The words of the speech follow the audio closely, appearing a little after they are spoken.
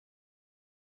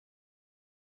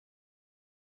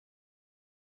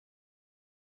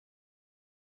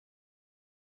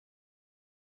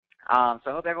So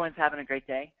I hope everyone's having a great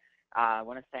day. I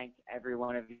want to thank every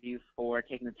one of you for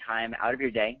taking the time out of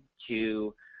your day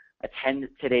to attend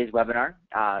today's webinar,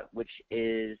 which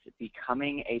is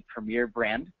Becoming a Premier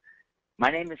Brand.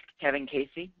 My name is Kevin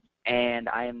Casey, and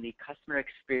I am the Customer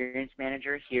Experience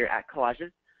Manager here at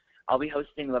Collages. I'll be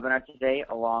hosting the webinar today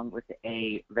along with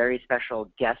a very special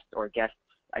guest, or guests,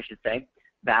 I should say,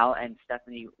 Val and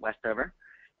Stephanie Westover.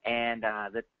 And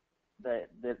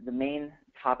the main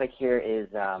topic here is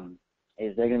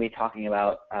they're going to be talking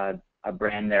about a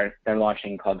brand they're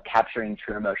launching called Capturing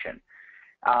True Emotion.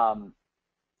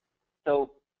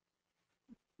 So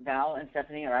Val and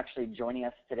Stephanie are actually joining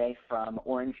us today from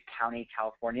Orange County,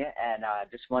 California, and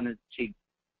just wanted to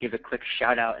give a quick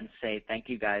shout out and say thank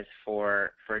you guys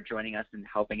for joining us and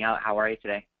helping out. How are you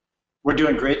today? We're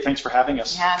doing great. Thanks for having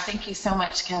us. Yeah, thank you so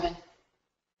much, Kevin.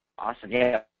 Awesome.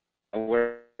 Yeah,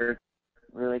 we're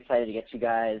really excited to get you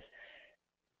guys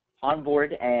on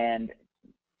board and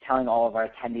telling all of our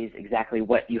attendees exactly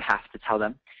what you have to tell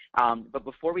them. But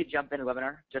before we jump into the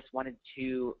webinar, just wanted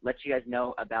to let you guys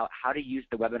know about how to use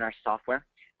the webinar software.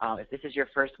 If this is your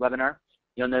first webinar,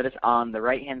 you'll notice on the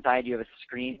right-hand side you have a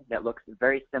screen that looks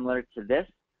very similar to this.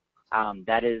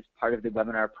 That is part of the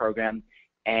webinar program,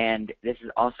 and this is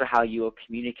also how you will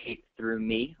communicate through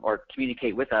me or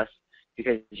communicate with us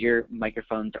because your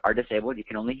microphones are disabled. You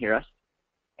can only hear us.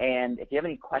 And if you have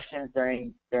any questions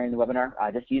during the webinar,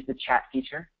 just use the chat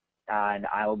feature, and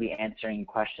I will be answering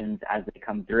questions as they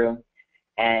come through.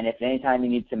 And if anytime you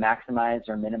need to maximize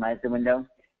or minimize the window,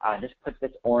 just put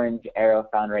this orange arrow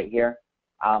found right here.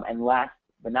 And last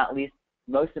but not least,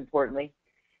 most importantly,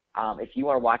 if you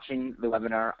are watching the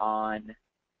webinar on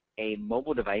a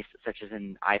mobile device such as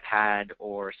an iPad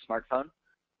or smartphone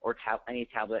or any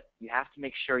tablet, you have to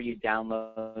make sure you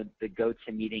download the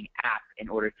GoToMeeting app in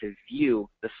order to view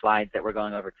the slides that we're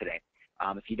going over today.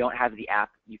 If you don't have the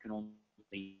app, you can only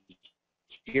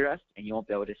hear us and you won't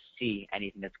be able to see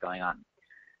anything that's going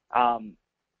on.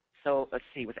 So let's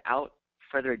see, without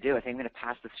further ado, I think I'm going to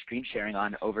pass the screen sharing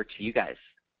on over to you guys.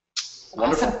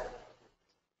 Wonderful. Awesome.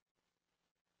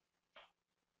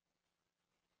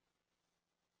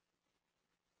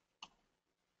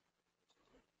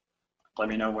 Let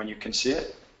me know when you can see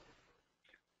it.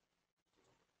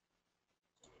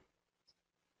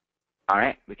 All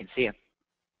right, we can see you.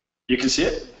 You can see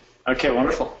it? Okay,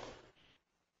 wonderful.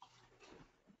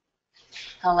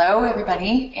 Hello,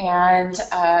 everybody, and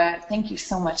thank you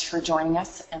so much for joining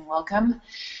us and welcome.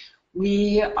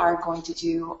 We are going to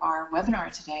do our webinar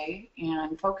today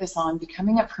and focus on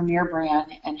becoming a premier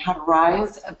brand and how to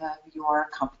rise above your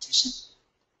competition.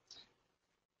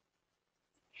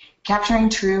 Capturing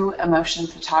True Emotion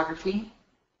Photography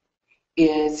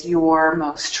is your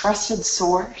most trusted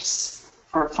source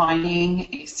for finding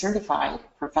a certified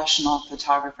professional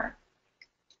photographer.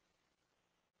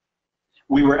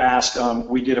 We were asked,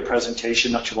 we did a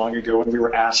presentation not too long ago, and we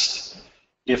were asked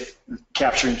if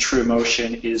Capturing True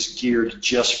Emotion is geared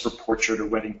just for portrait or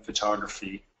wedding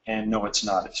photography, and no, it's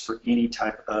not. It's for any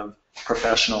type of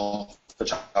professional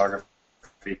photography.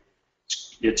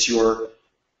 It's your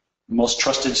most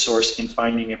trusted source in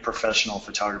finding a professional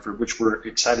photographer, which we're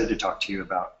excited to talk to you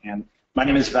about. And my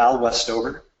name is Val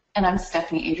Westover. And I'm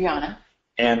Stephanie Adriana.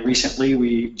 And recently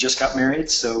we just got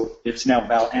married, so it's now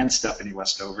Val and Stephanie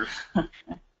Westover.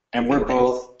 And we're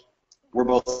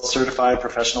both certified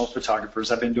professional photographers.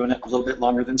 I've been doing it a little bit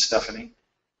longer than Stephanie.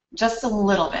 Just a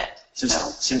little bit.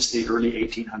 Since the early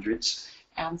 1800s.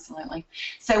 Absolutely.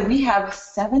 So we have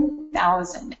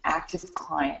 7,000 active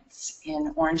clients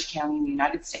in Orange County in the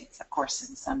United States, of course,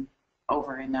 and some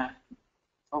over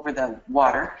the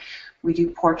water. We do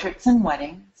portraits and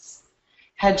weddings,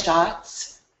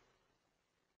 headshots,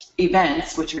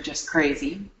 events, which are just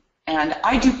crazy, and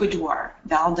I do boudoir.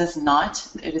 Val does not.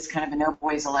 It is kind of a no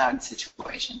boys allowed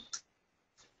situation.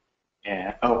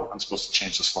 Yeah. Oh, I'm supposed to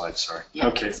change the slide. Sorry. Yeah,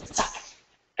 okay.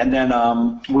 And then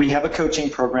we have a coaching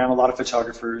program. A lot of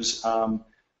photographers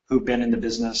who've been in the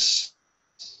business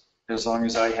as long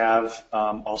as I have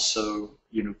also,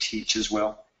 teach as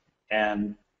well.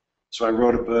 And so I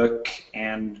wrote a book,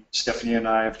 and Stephanie and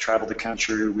I have traveled the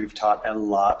country. We've taught a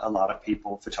lot of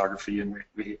people photography, and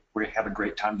we have a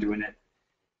great time doing it.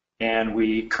 And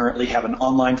we currently have an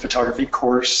online photography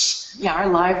course. Yeah, our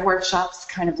live workshops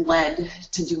kind of led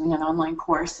to doing an online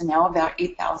course, and now about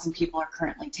 8,000 people are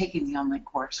currently taking the online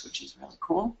course, which is really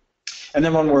cool. And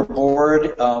then when we're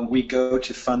bored, we go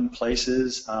to fun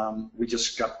places. We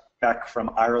just got back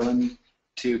from Ireland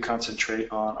to concentrate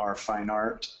on our fine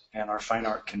art, and our fine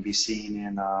art can be seen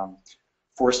in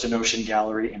Forest and Ocean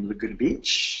Gallery in Laguna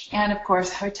Beach. And, of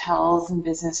course, hotels and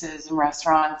businesses and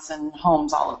restaurants and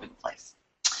homes all over the place.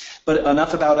 But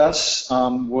enough about us.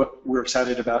 What we're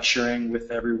excited about sharing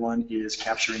with everyone is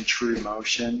capturing true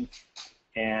emotion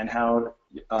and how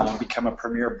become a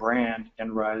premier brand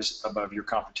and rise above your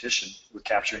competition with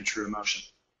capturing true emotion.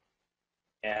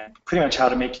 And pretty much how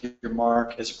to make your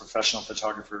mark as a professional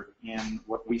photographer in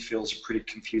what we feel is a pretty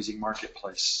confusing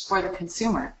marketplace. For the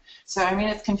consumer. So, I mean,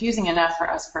 it's confusing enough for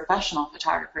us professional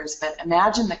photographers, but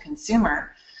imagine the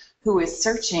consumer who is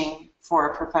searching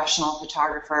for a professional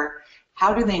photographer.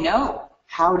 How do they know?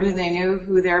 How do they know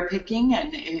who they're picking,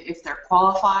 and if they're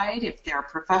qualified, if they're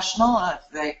professional, if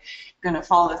they're going to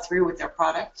follow through with their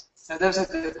product? So those are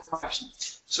the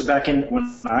questions. So back in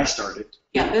when I started.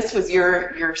 Yeah, this was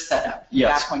your setup.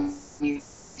 Yes. Back when you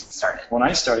started. When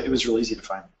I started, it was real easy to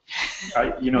find.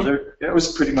 It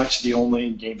was pretty much the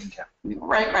only game in town.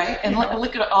 Right. And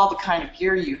look at all the kind of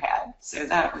gear you had. So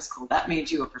that was cool. That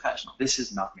made you a professional. This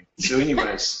is not me. So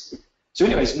anyways,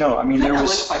 no, I mean, there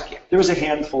was a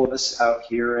handful of us out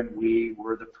here, and we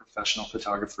were the professional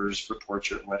photographers for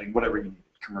portrait, wedding, whatever you need,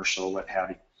 commercial, what have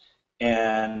you.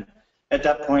 And at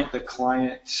that point, the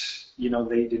client,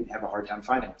 they didn't have a hard time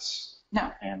finding us. No.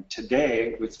 And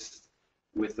today,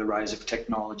 with the rise of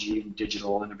technology and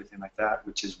digital and everything like that,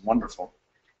 which is wonderful,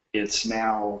 it's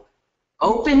now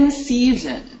open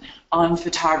season on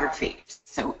photography.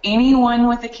 So anyone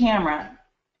with a camera,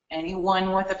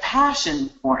 anyone with a passion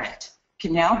for it,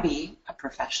 can now be a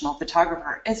professional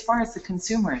photographer as far as the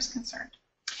consumer is concerned.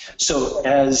 So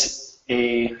as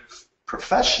a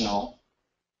professional,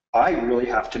 I really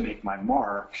have to make my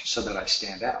mark so that I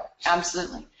stand out.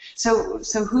 Absolutely. So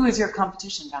who is your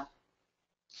competition, Val?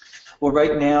 Well,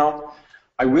 right now,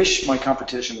 I wish my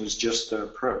competition was just the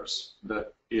pros,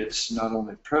 but it's not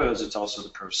only the pros, it's also the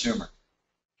prosumer.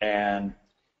 And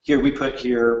here we put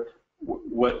here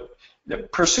what the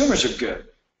prosumers are good.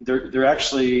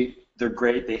 They're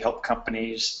great. They help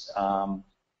companies.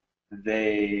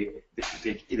 They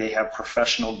have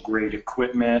professional grade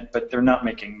equipment, but they're not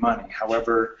making money.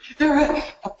 However, they're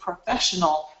a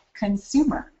professional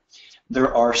consumer.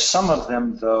 There are some of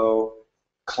them, though,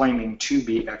 claiming to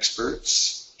be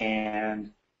experts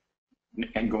and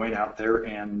going out there,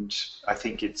 and I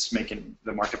think it's making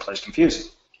the marketplace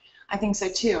confusing. I think so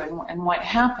too, and what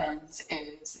happens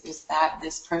is that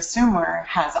this prosumer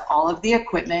has all of the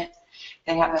equipment.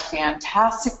 They have a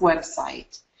fantastic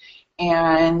website,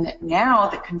 and now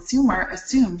the consumer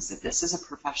assumes that this is a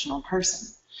professional person.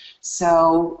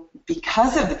 So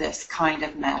because of this kind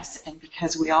of mess, and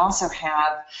because we also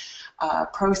have a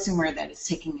prosumer that is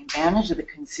taking advantage of the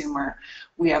consumer,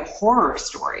 we have horror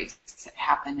stories that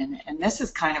happen, and this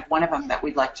is kind of one of them that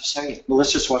we'd like to show you. Well,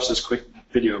 let's just watch this quick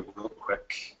video real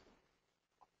quick.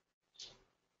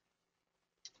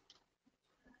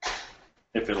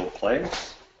 If it'll play,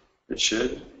 it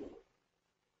should.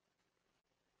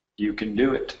 You can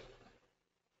do it.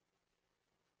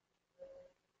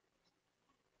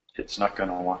 It's not going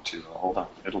to want to. Hold on.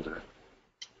 It'll do it.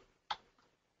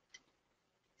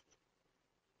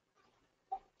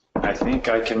 I think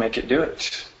I can make it do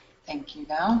it. Thank you,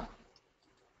 Val.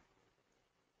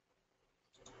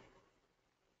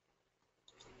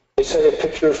 They say a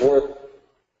picture's worth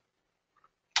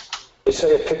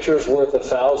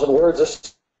 1,000 words,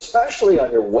 especially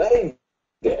on your wedding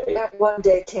day. That one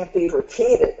day can't be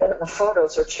repeated, and the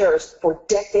photos are cherished for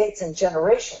decades and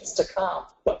generations to come.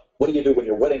 But what do you do when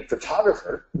your wedding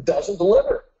photographer doesn't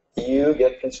deliver? You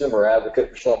get consumer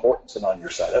advocate Michelle Mortensen on your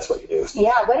side. That's what you do.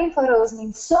 Yeah, wedding photos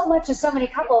mean so much to so many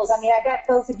couples. I mean, I bet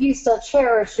both of you still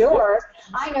cherish yours.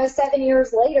 I know 7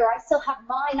 years later, I still have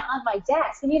mine on my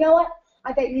desk. And you know what?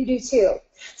 I bet you do too.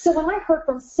 So when I heard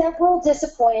from several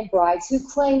disappointed brides who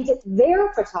claimed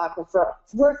their photographer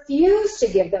refused to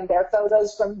give them their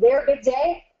photos from their big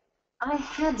day, I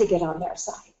had to get on their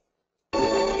side.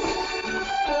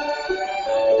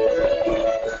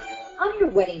 On your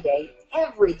wedding day,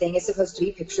 everything is supposed to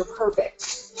be picture perfect.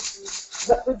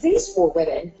 But for these 4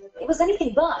 women, it was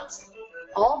anything but.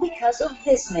 All because of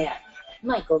this man,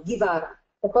 Michael Guevara.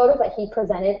 The photos that he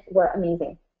presented were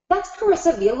amazing. That's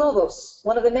Carissa Villalobos,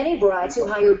 one of the many brides who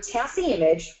hired Tassie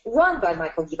Image, run by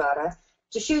Michael Guevara,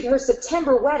 to shoot her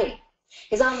September wedding.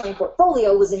 His online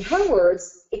portfolio was, in her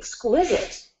words,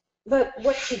 exquisite. But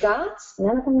what she got?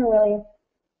 None of them are really...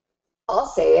 I'll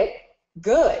say it,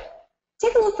 good.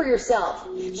 Take a look for yourself.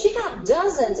 She got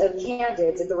dozens of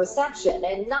candidates at the reception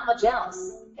and not much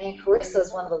else. And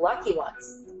Carissa's one of the lucky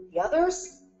ones. The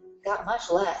others got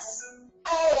much less.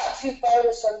 I got 2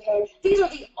 photos from him. These are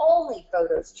the only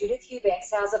photos Judith Eubanks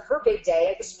has of her big day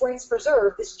at the Springs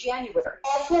Preserve this January.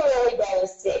 I feel really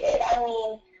devastated. I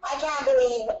mean, I can't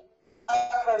believe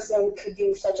our person could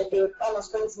do such a thing. It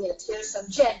almost brings me to tears.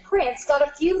 Jen Prince got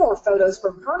a few more photos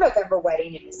from her November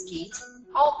wedding in Mesquite,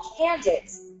 all candid,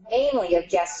 mainly of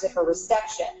guests at her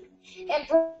reception. And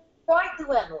bride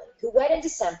Lou Emily, who wed in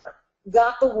December,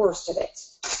 got the worst of it.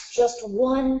 Just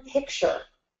one picture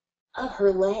of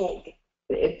her leg.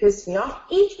 It pissed me off.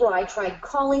 Each bride tried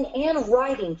calling and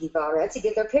writing Guevara to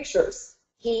get their pictures.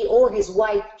 He or his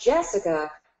wife, Jessica,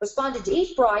 responded to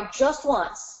each bride just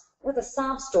once with a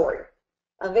sob story.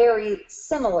 A very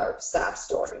similar sob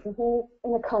story. In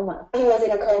a coma. He was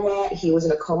in a coma. He was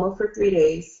in a coma for 3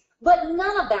 days. But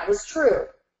none of that was true.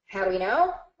 How do we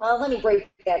know? Well, let me break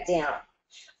that down.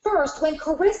 First, when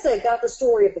Carissa got the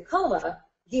story of the coma,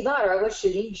 Guevara was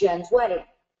shooting Jen's wedding.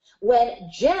 When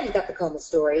Jen got the coma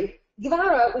story,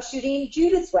 Guevara was shooting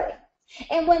Judith's wedding.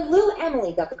 And when Lou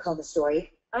Emily got the coma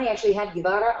story, I actually had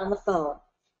Guevara on the phone.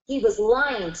 He was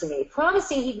lying to me,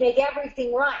 promising he'd make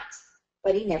everything right,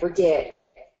 but he never did.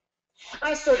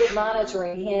 I started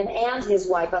monitoring him and his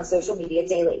wife on social media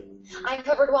daily. I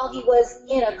uncovered while he was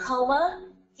in a coma,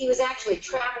 he was actually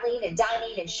traveling and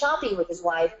dining and shopping with his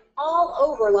wife all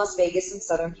over Las Vegas and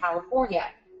Southern California.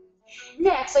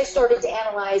 Next, I started to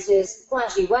analyze his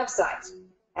flashy website.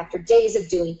 After days of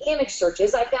doing image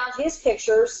searches, I found his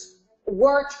pictures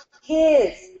weren't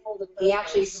his. He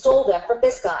actually stole them from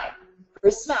this guy,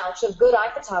 Chris Smouch of Good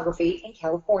Eye Photography in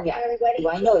California, who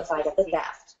I notified of the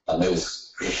theft. It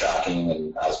was pretty shocking,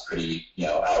 and I was pretty,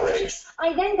 outraged.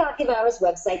 I then got Guevara's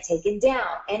website taken down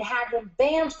and had him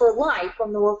banned for life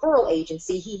from the referral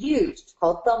agency he used,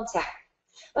 called Thumbtack.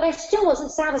 But I still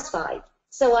wasn't satisfied,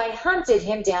 so I hunted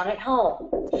him down at home.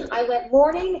 I went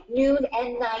morning, noon,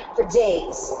 and night for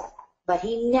days, but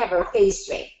he never faced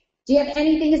me. Do you have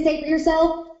anything to say for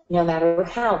yourself? No matter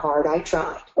how hard I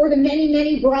tried. Or the many,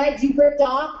 many brides you ripped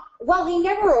off? While he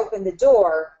never opened the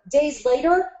door, days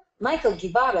later, Michael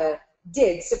Guevara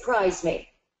did surprise me.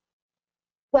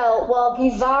 Well, while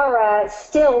Guevara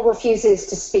still refuses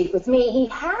to speak with me, he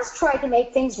has tried to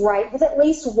make things right with at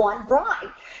least one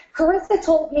bride. Carissa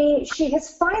told me she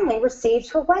has finally received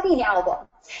her wedding album.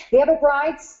 The other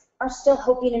brides are still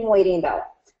hoping and waiting, though.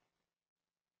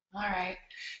 All right.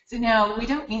 So now we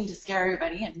don't mean to scare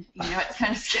everybody, and it's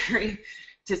kind of scary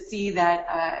to see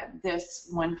that this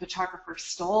one photographer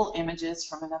stole images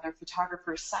from another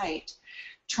photographer's site,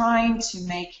 trying to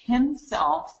make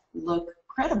himself look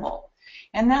credible.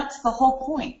 And that's the whole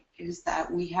point, is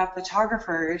that we have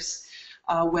photographers,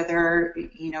 whether,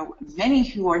 many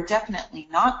who are definitely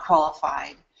not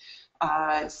qualified,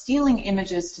 stealing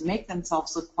images to make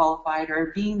themselves look qualified,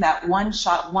 or being that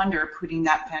one-shot wonder, putting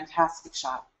that fantastic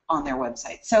shot on their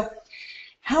website. So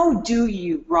how do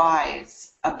you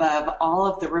rise above all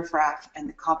of the riffraff and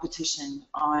the competition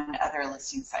on other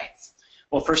listing sites?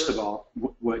 Well, first of all,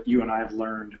 what you and I have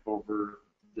learned over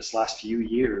this last few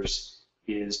years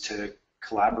is to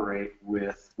collaborate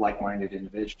with like-minded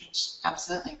individuals.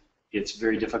 Absolutely. It's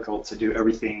very difficult to do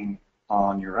everything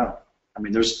on your own. I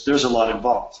mean, there's a lot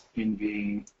involved in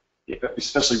being,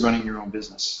 especially running your own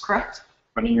business. Correct.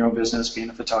 Running your own business, being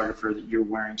a photographer, that you're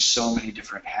wearing so many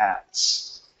different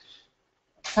hats.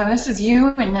 So this is you,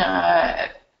 and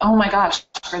oh my gosh,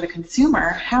 for the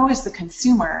consumer, how is the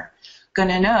consumer going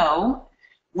to know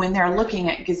when they're looking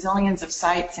at gazillions of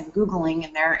sites and Googling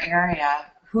in their area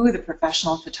who the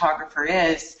professional photographer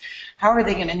is? How are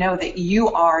they going to know that you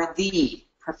are the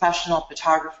professional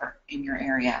photographer in your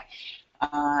area?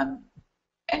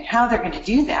 And how they're going to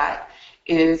do that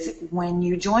is when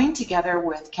you join together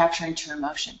with Capturing True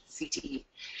Emotion, CTE.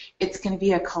 It's going to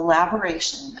be a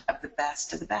collaboration of the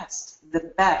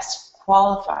best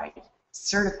qualified,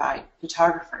 certified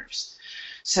photographers.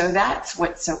 So that's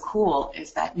what's so cool,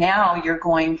 is that now you're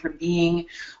going from being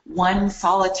one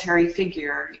solitary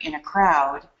figure in a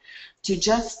crowd to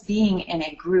just being in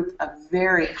a group of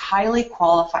very highly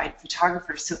qualified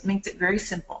photographers. So it makes it very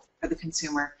simple for the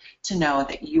consumer to know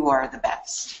that you are the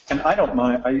best. And I don't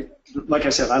mind. Like I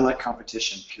said, I like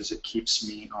competition because it keeps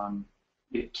me on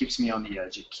the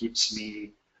edge. It keeps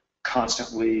me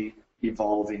constantly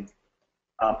evolving.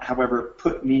 However,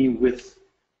 put me with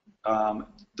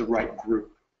the right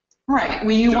group. Right.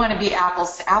 Well, you want to be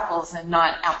apples to apples and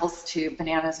not apples to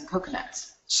bananas and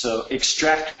coconuts. So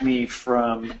extract me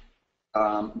from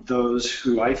those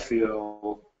who I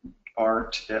feel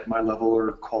aren't at my level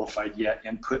or qualified yet,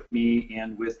 and put me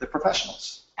in with the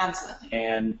professionals. Absolutely.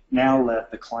 And now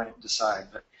let the client decide,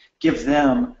 but give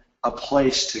them a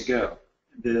place to go.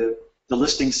 The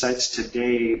listing sites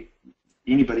today,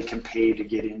 anybody can pay to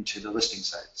get into the listing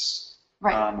sites.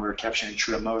 Right. Where Capturing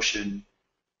True Emotion,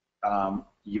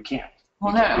 you can't.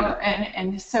 Well, no,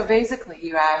 and so basically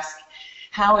you ask,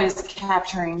 How is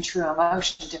capturing true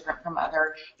emotion different from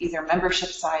other either membership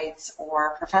sites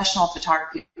or professional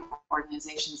photography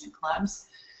organizations and clubs?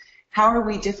 How are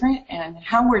we different? And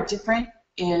how we're different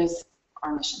is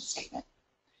our mission statement.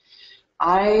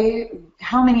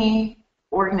 How many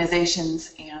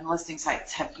organizations and listing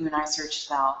sites have you and I searched,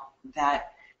 Val,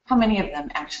 that how many of them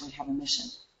actually have a mission?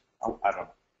 Oh,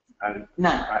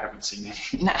 None. I haven't seen any.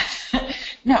 No.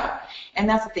 No. And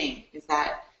that's the thing, is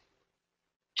that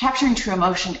capturing true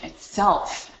emotion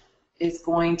itself is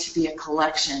going to be a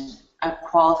collection of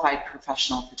qualified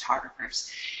professional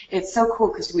photographers. It's so cool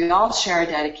because we all share a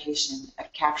dedication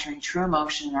of capturing true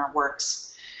emotion in our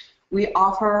works. We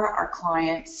offer our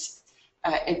clients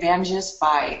advantages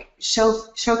by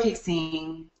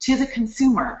showcasing to the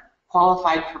consumer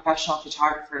qualified professional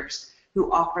photographers who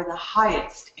offer the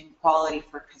highest in quality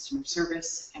for customer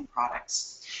service and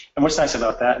products. And what's nice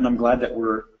about that, and I'm glad that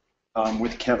we're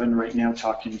with Kevin right now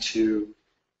talking to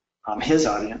his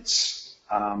audience,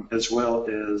 as well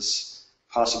as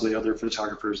possibly other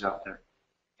photographers out there.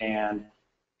 And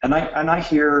I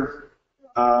hear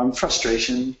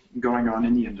frustration going on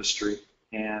in the industry.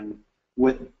 And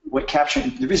the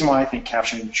reason why I think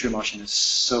capturing true emotion is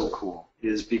so cool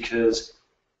is because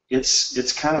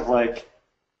it's kind of like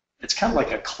a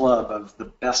club of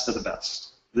the best.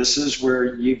 This is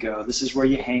where you go. This is where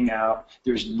you hang out.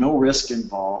 There's no risk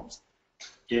involved.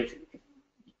 If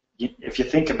you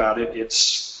think about it,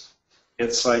 it's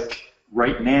like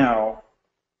right now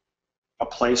a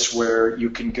place where you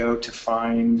can go to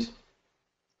find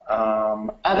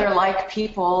other like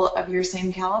people of your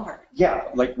same caliber. Yeah,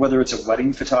 like whether it's a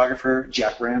wedding photographer,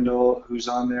 Jack Randall, who's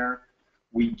on there.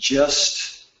 We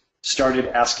just started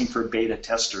asking for beta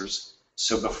testers.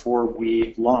 So before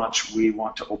we launch, we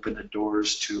want to open the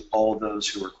doors to all those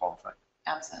who are qualified.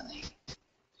 Absolutely.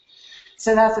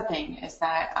 So that's the thing, is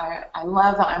that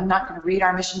I'm not going to read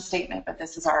our mission statement, but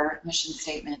this is our mission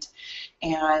statement.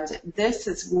 And this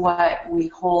is what we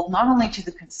hold not only to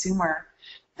the consumer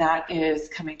that is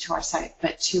coming to our site,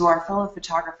 but to our fellow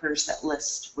photographers that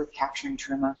list with capturing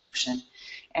true emotion.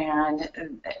 And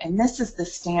this is the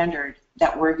standard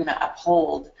that we're going to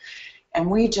uphold.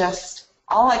 And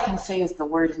all I can say is the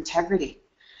word integrity.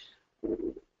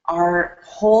 Our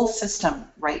whole system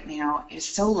right now is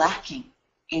so lacking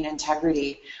in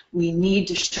integrity. We need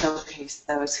to showcase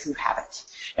those who have it.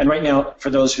 And right now, for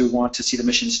those who want to see the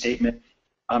mission statement,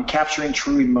 capturing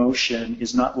true emotion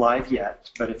is not live yet,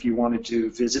 but if you wanted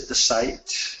to visit the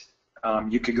site,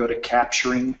 you could go to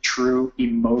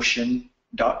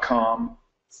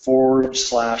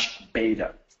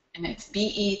capturingtrueemotion.com/beta. And it's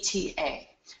B-E-T-A.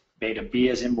 Beta, B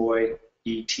as in boy,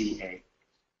 E-T-A.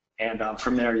 And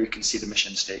from there, you can see the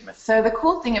mission statement. So the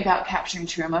cool thing about capturing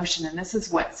true emotion, and this is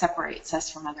what separates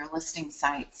us from other listing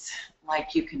sites,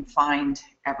 like you can find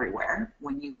everywhere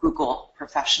when you Google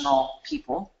professional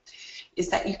people, is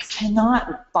that you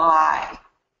cannot buy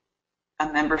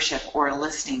a membership or a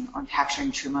listing on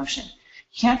capturing true emotion.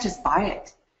 You can't just buy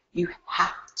it. You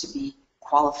have to be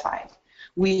qualified.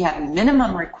 We have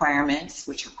minimum requirements,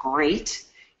 which are great,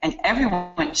 and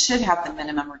everyone should have the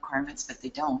minimum requirements, but they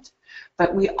don't.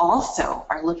 But we also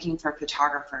are looking for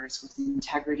photographers with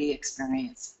integrity,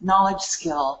 experience, knowledge,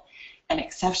 skill, and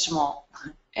exceptional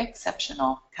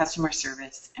customer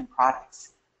service and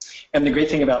products. And the great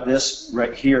thing about this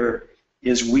right here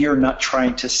is we are not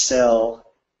trying to sell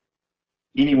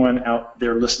anyone out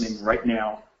there listening right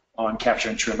now on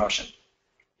capturing true emotion.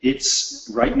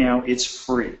 Right now it's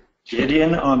free. Get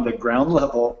in on the ground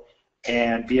level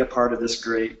and be a part of this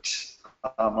great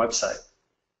website.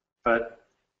 But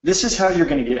this is how you're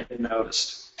going to get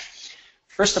noticed.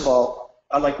 First of all,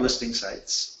 I like listing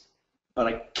sites, but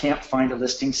I can't find a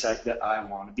listing site that I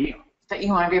want to be on. That you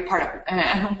want to be a part of.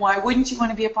 And why wouldn't you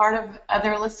want to be a part of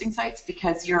other listing sites?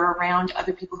 Because you're around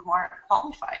other people who aren't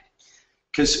qualified.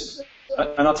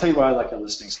 And I'll tell you why I like a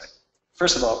listing site.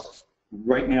 First of all,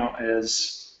 right now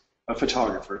as a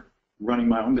photographer running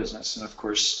my own business, and of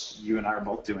course you and I are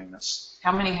both doing this.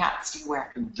 How many hats do you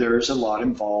wear? There's a lot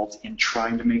involved in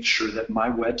trying to make sure that my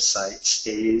website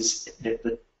stays at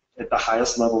the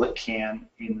highest level it can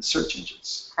in the search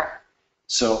engines. Sure.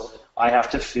 So I have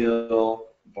to fill,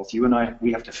 both you and I,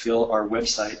 we have to fill our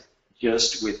website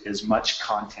just with as much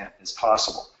content as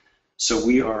possible. So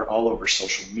we are all over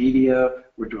social media,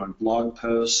 we're doing blog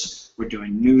posts, we're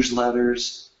doing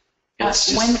newsletters.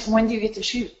 When do you get to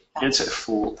shoot? It's a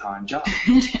full-time job.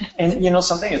 And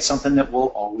it's something that we'll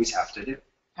always have to do.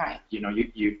 All right. You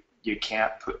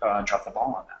can't drop the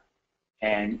ball on that.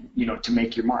 And, to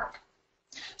make your mark.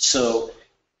 So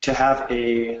to have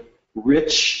a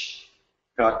rich,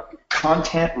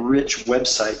 content-rich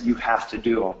website, you have to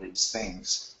do all these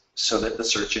things. so that the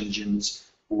search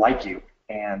engines like you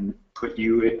and put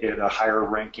you at a higher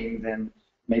ranking than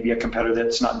maybe a competitor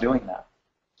that's not doing that.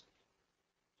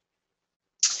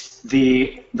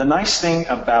 The nice thing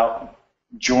about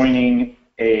joining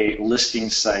a listing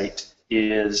site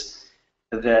is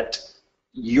that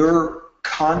your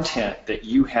content that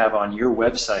you have on your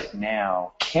website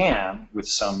now can, with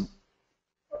some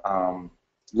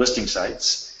listing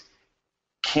sites,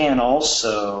 can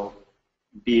also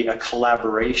be a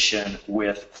collaboration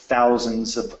with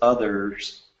thousands of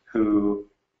others who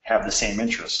have the same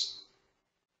interests,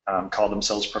 call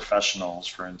themselves professionals,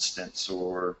 for instance,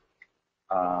 or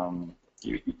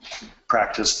you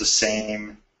practice the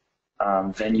same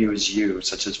venue as you,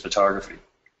 such as photography.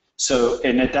 So,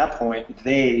 and at that point,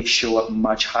 they show up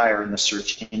much higher in the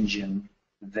search engine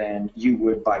than you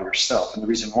would by yourself. And the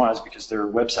reason why is because their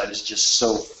website is just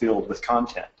so filled with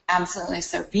content. Absolutely.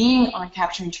 So being on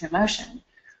Capturing True Emotion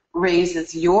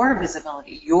raises your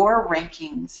visibility, your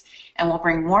rankings, and will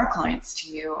bring more clients to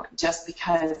you just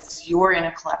because you're in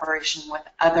a collaboration with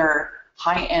other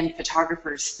high-end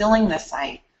photographers filling the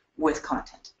site with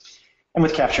content. And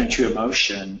with Capturing True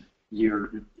Emotion,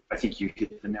 I think you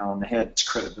hit the nail on the head. It's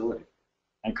credibility.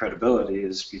 And credibility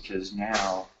is because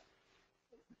now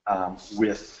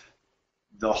with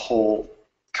the whole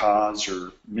cause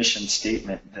or mission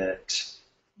statement that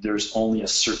there's only a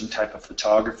certain type of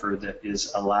photographer that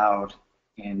is allowed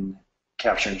in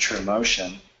Capturing True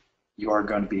Emotion, you are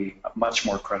going to be much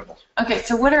more credible. Okay,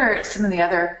 so what are some of the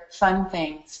other fun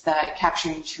things that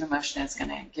Capturing True Emotion is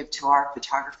going to give to our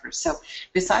photographers? So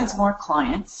besides more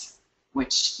clients,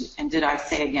 which, and did I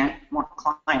say again, more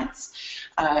clients,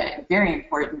 very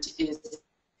important is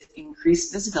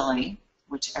increased visibility,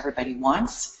 which everybody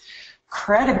wants,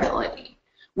 credibility,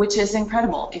 which is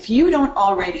incredible. If you don't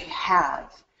already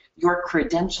have your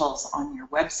credentials on your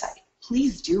website,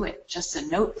 please do it. Just a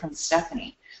note from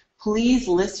Stephanie. Please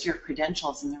list your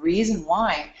credentials, and the reason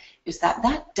why is that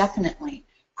that definitely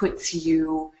puts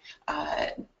you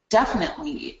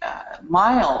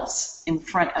miles in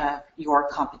front of your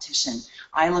competition.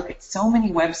 I look at so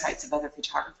many websites of other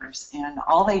photographers, and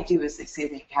all they do is they say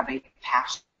they have a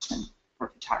passion for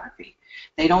photography.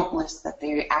 They don't list that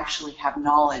they actually have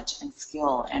knowledge and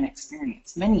skill and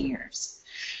experience, many years.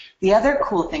 The other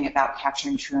cool thing about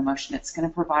Capturing True Emotion, it's going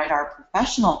to provide our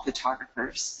professional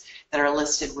photographers that are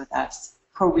listed with us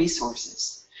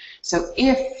pro-resources. So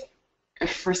if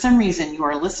for some reason you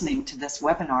are listening to this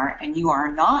webinar and you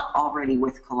are not already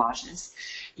with Collages,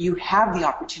 you have the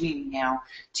opportunity now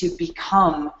to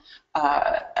become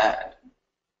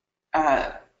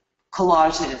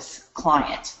Collages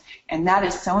client. And that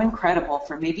is so incredible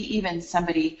for maybe even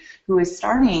somebody who is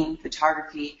starting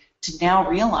photography to now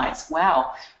realize,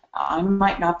 wow, I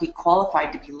might not be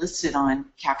qualified to be listed on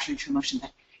Capturing True Emotion,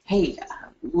 but hey,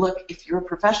 look, if you're a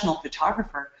professional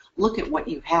photographer, look at what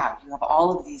you have. You have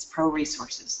all of these pro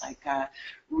resources like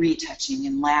retouching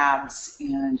and labs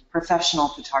and professional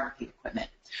photography equipment.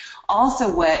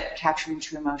 Also, what Capturing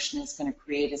True Emotion is going to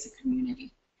create is a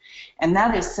community. And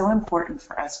that is so important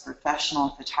for us professional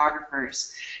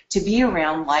photographers to be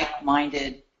around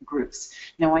like-minded groups.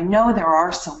 Now, I know there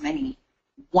are so many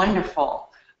wonderful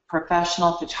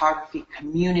professional photography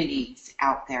communities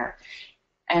out there.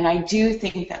 And I do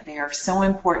think that they are so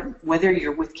important, whether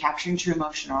you're with Capturing True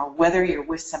Emotion or whether you're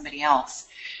with somebody else.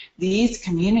 These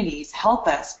communities help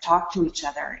us talk to each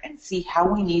other and see how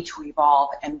we need to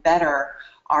evolve and better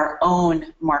our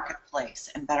own marketplace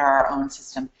and better our own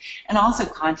system. And also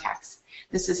contacts.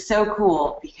 This is so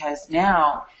cool because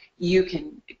now you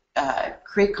can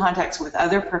create contacts with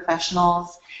other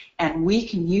professionals, and we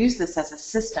can use this as a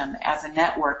system, as a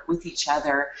network with each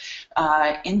other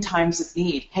in times of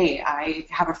need. Hey, I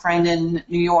have a friend in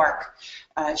New York.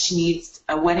 She needs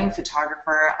a wedding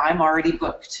photographer. I'm already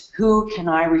booked. Who can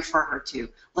I refer her to?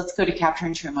 Let's go to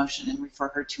Capturing True Emotion and refer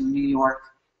her to a New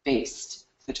York-based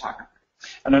photographer.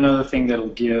 And another thing that will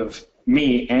give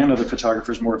me and other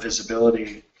photographers more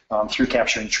visibility through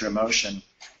Capturing True Emotion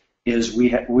is we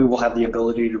will have the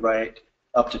ability to write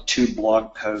up to 2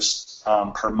 blog posts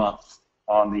per month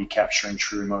on the Capturing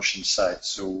True Emotion site.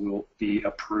 So we'll be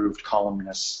approved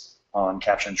columnists on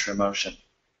Capturing True Emotion.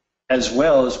 As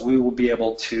well as we will be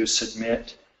able to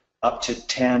submit up to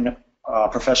 10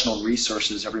 professional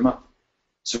resources every month.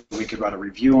 So we could write a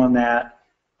review on that.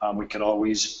 We could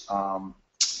always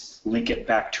link it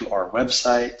back to our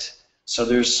website. So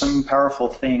there's some powerful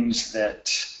things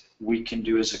that we can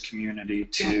do as a community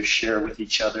to share with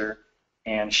each other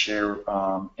and share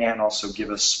and also give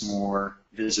us more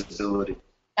visibility.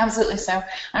 Absolutely. So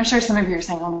I'm sure some of you are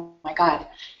saying, oh my God,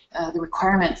 the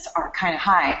requirements are kind of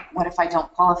high. What if I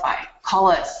don't qualify? Call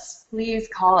us. Please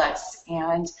call us.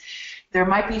 And there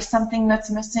might be something that's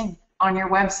missing on your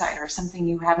website or something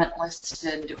you haven't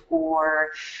listed,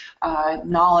 or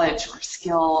knowledge or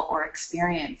skill or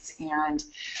experience. And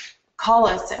call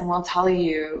us and we'll tell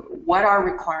you what our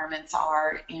requirements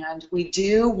are. And we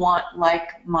do want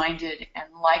like-minded and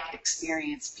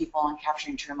like-experienced people on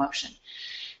capturing true emotion.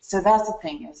 So that's the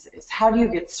thing, is how do you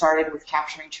get started with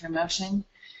capturing true emotion?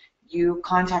 You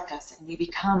contact us and you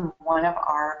become one of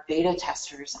our beta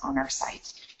testers on our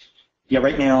site. Yeah,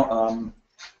 right now,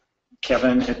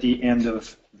 Kevin, at the end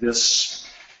of this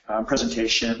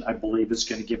presentation, I believe is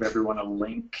going to give everyone a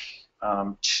link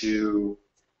to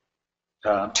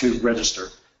register,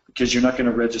 because you're not going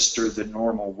to register the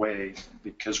normal way,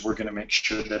 because we're going to make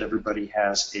sure that everybody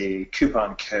has a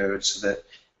coupon code so that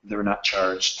they're not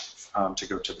charged to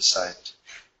go to the site.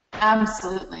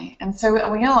 Absolutely. And so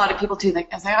we get a lot of people too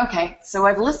that say, okay, so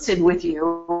I've listed with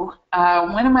you,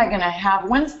 when am I going to have,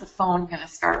 when's the phone going to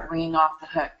start ringing off the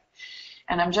hook?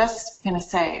 And I'm just going to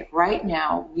say, right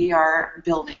now we are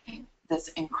building this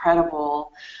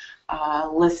incredible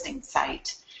listing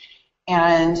site.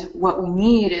 And what we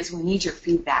need is, we need your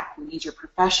feedback. We need your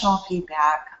professional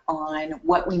feedback on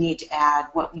what we need to add,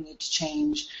 what we need to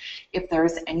change, if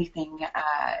there's anything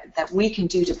that we can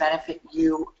do to benefit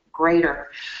you greater.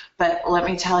 But let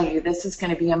me tell you, this is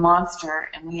going to be a monster,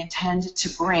 and we intend to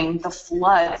bring the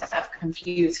flood of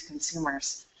confused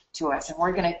consumers to us. And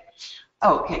we're going to,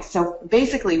 okay, so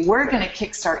basically we're going to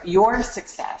kickstart your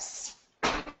success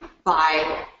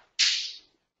by,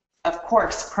 of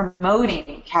course,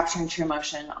 promoting capturing true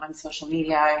emotion on social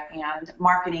media and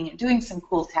marketing and doing some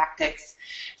cool tactics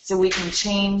so we can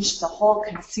change the whole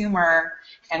consumer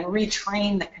and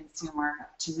retrain the consumer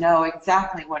to know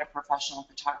exactly what a professional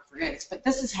photographer is. But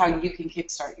this is how you can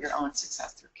kickstart your own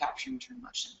success through capturing true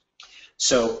emotion.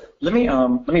 So let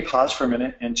me pause for a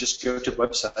minute and just go to the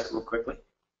website real quickly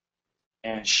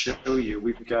and show you.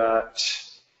 We've got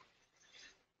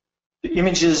the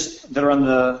images that are on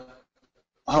the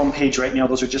home page right now.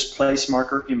 Those are just place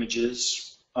marker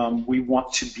images. We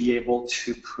want to be able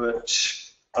to put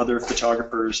other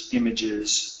photographers'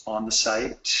 images on the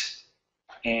site.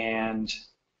 And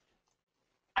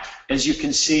as you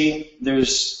can see,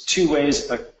 there's two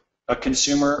ways a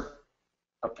consumer,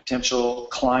 a potential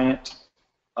client,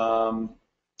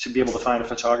 to be able to find a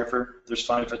photographer. There's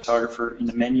find a photographer in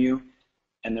the menu,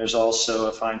 and there's also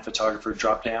a find photographer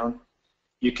drop-down.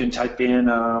 You can type in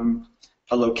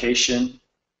a location.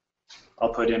 I'll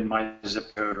put in my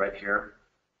zip code right here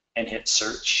and hit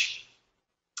search.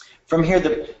 From here,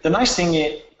 the nice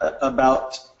thing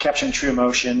about capturing true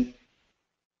emotion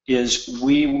is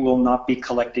we will not be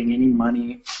collecting any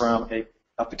money from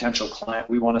a potential client.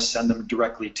 We want to send them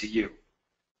directly to you.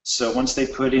 So once they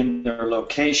put in their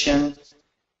location,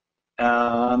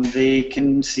 they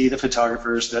can see the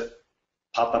photographers that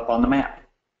pop up on the map.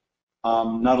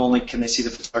 Not only can they see the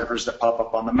photographers that pop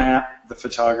up on the map, the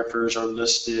photographers are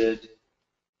listed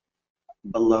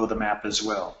below the map as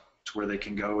well, to where they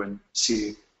can go and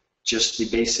see just the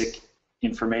basic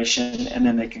information, and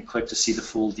then they can click to see the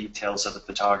full details of the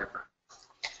photographer.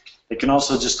 They can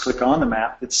also just click on the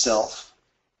map itself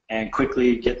and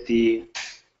quickly get the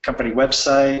company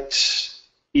website,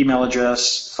 email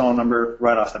address, phone number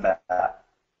right off the bat,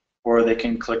 or they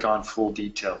can click on full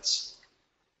details.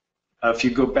 If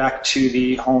you go back to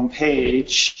the home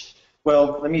page,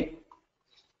 well,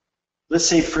 let's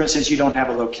say, for instance, you don't have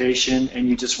a location and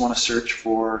you just want to search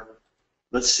for,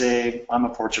 let's say I'm a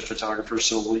portrait photographer,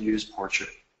 so we'll use portrait.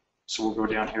 So we'll go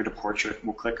down here to portrait.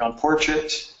 We'll click on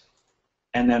portrait,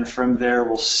 and then from there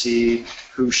we'll see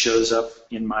who shows up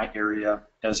in my area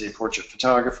as a portrait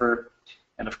photographer.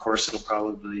 And of course, it'll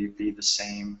probably be the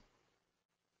same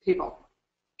people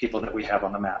that we have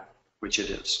on the map, which it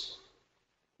is.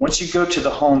 Once you go to the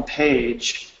home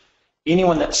page,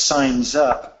 anyone that signs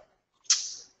up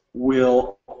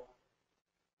will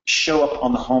show up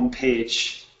on the home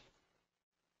page.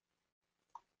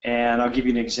 And I'll give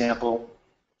you an example.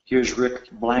 Here's Rick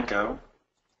Blanco.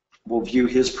 We'll view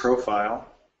his profile.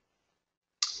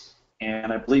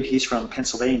 And I believe he's from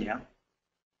Pennsylvania.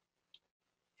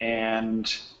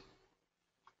 And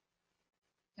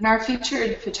our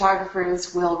featured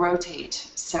photographers will rotate.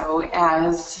 So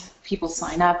as people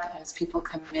sign up, as people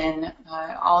come in,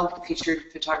 all of the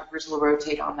featured photographers will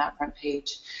rotate on that front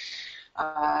page.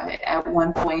 At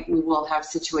one point, we will have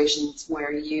situations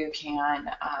where you can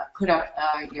put up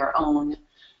your own,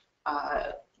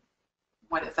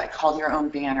 what is that called, your own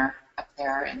banner up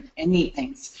there and neat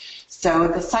things. So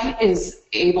the site is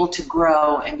able to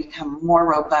grow and become more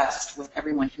robust with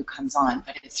everyone who comes on,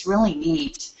 but it's really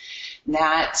neat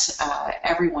that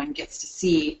everyone gets to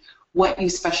see what you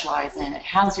specialize in. It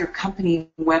has your company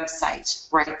website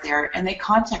right there, and they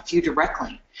contact you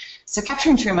directly. So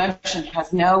Capturing True Emotion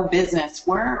has no business.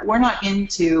 We're not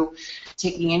into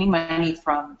taking any money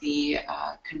from the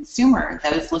consumer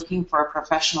that is looking for a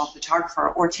professional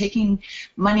photographer or taking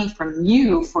money from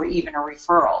you for even a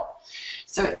referral.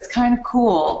 So it's kind of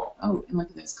cool. Oh, and look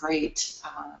at those great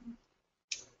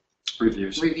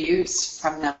reviews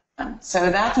from them. So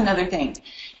that's another thing,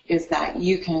 is that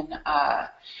you can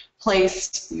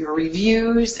place your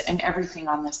reviews and everything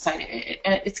on the site.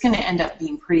 It's going to end up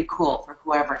being pretty cool for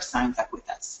whoever signs up with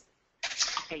us.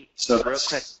 Hey, so real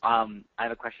quick, I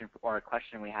have a question, or a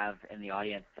question we have in the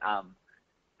audience. I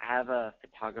have a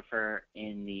photographer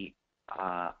in the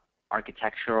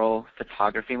architectural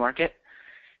photography market,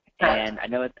 and I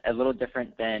know it's a little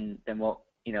different than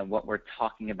what we're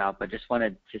talking about, but just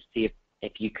wanted to see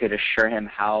if you could assure him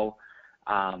how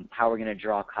we're going to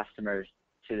draw customers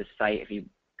to the site if he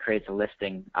creates a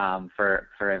listing for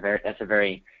that's a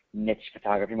very niche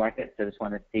photography market. So just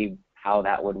want to see how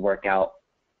that would work out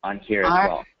on here as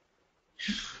well.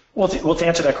 Well, to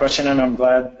answer that question, and I'm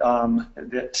glad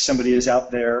that somebody is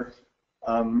out there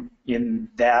in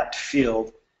that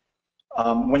field.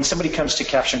 When somebody comes to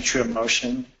Capturing True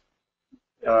Emotion,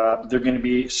 they're going to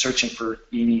be searching for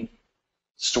any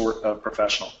sort of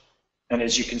professional. And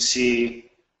as you can see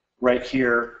right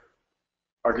here,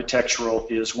 architectural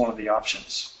is one of the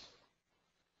options.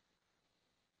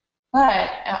 But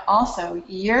also,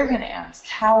 you're going to ask,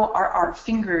 how are our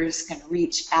fingers going to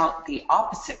reach out the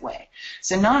opposite way?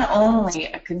 So not only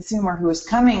a consumer who is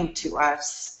coming to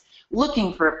us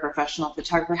looking for a professional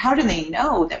photographer, how do they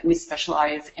know that we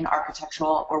specialize in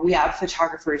architectural, or we have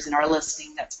photographers in our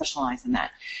listing that specialize in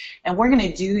that? And we're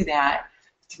going to do that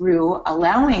through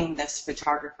allowing this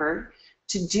photographer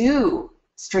to do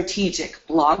strategic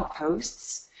blog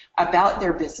posts about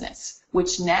their business,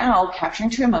 which now, Capturing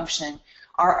True Emotion,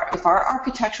 if our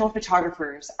architectural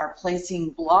photographers are placing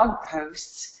blog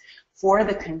posts for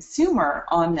the consumer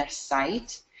on their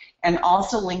site and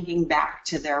also linking back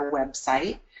to their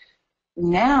website,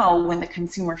 now when the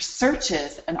consumer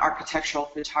searches an architectural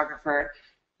photographer,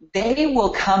 they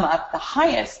will come up the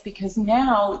highest because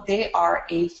now they are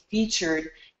a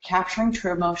featured Capturing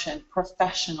True Emotion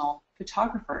professional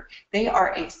photographer. They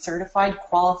are a certified,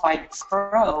 qualified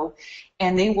pro,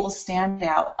 and they will stand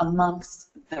out amongst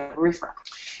the roofer.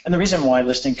 And the reason why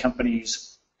listing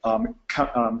companies come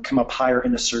up higher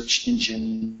in the search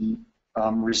engine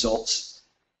results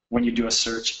when you do a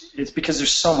search is because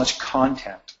there's so much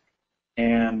content.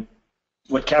 And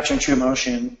what Capturing True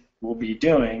Emotion will be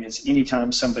doing is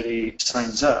anytime somebody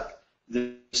signs up,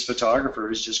 this photographer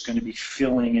is just going to be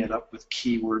filling it up with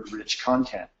keyword-rich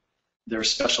content. Their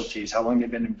specialties, how long they've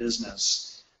been in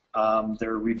business,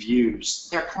 their reviews,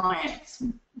 their clients,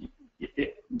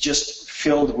 just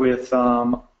filled with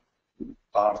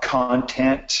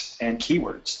content and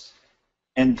keywords.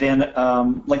 And then,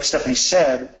 like Stephanie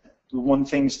said,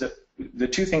 the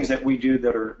two things that we do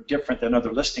that are different than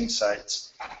other listing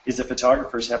sites is the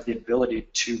photographers have the ability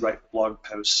to write blog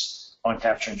posts on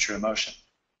Capturing True Emotion.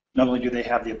 Not only do they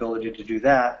have the ability to do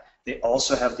that, they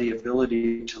also have the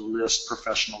ability to list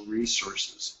professional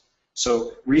resources.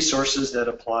 So resources that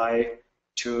apply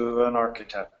to an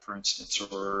architect, for instance,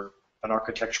 or an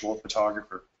architectural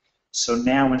photographer. So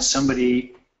now when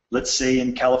somebody, let's say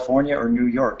in California or New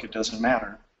York, it doesn't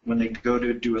matter, when they go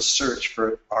to do a search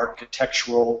for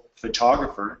architectural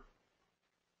photographer,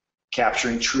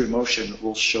 Capturing True Emotion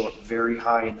will show up very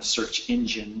high in the search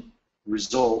engine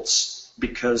results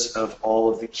because of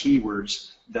all of the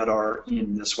keywords that are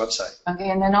in this website. Okay,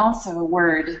 and then also a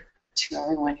word to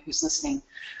everyone who's listening.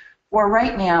 For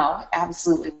right now,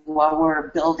 absolutely, while we're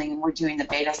building, we're doing the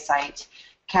beta site,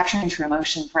 Capturing True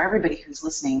Emotion, for everybody who's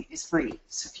listening, is free.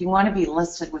 So if you want to be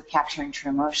listed with Capturing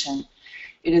True Emotion,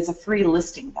 it is a free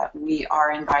listing that we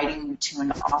are inviting you to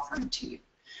and offering to you.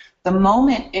 The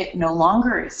moment it no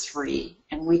longer is free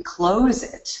and we close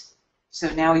it, so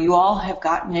now you all have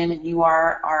gotten in and you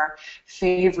are our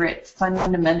favorite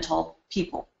fundamental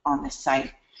people on this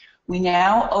site, we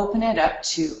now open it up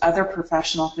to other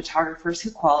professional photographers who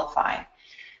qualify.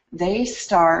 They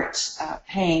start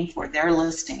paying for their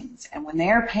listings, and when they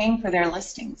are paying for their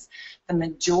listings, the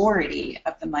majority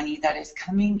of the money that is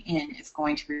coming in is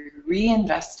going to be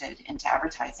reinvested into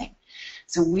advertising.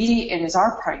 So it is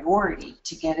our priority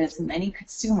to get as many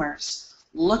consumers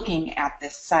looking at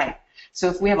this site. So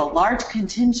if we have a large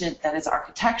contingent that is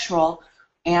architectural,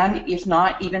 and if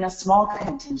not even a small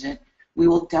contingent, we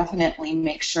will definitely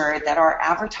make sure that our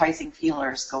advertising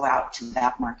feelers go out to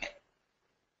that market.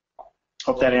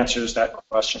 Hope that answers that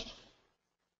question.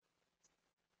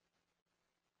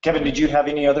 Kevin, did you have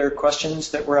any other questions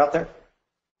that were out there?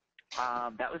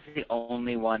 That was the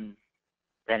only one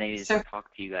that I needed to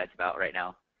talk to you guys about right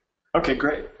now. Okay,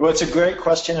 great. Well, it's a great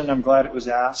question, and I'm glad it was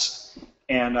asked.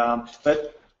 And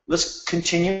but let's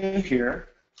continue here.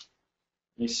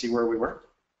 You see where we were,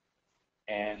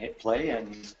 and hit play.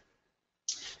 And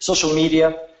social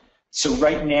media. So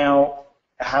right now,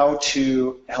 how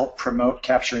to help promote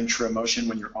Capturing True Emotion.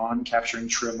 When you're on Capturing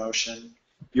True Emotion,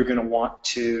 you're going to want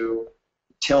to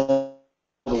tell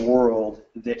the world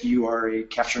that you are a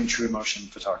Capturing True Emotion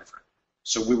photographer.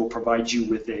 So we will provide you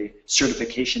with a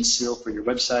certification seal for your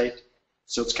website.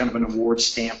 So it's kind of an award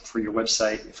stamp for your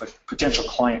website. If a potential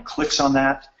client clicks on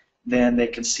that, then they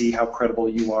can see how credible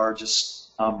you are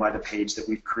just by the page that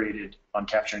we've created on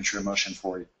Capturing True Emotion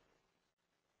for you.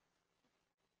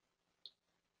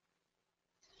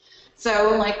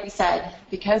 So like we said,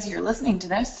 because you're listening to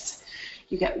this,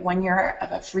 you get 1 year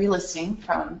of a free listing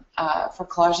from for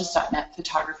collages.net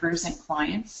photographers and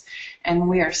clients. And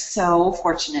we are so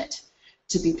fortunate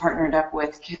to be partnered up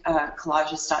with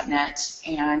collages.net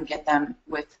and get them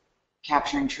with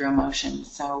Capturing True Emotion.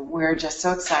 So we're just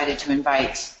so excited to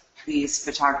invite these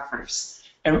photographers.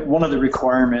 And one of the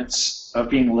requirements of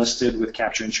being listed with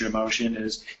Capturing True Emotion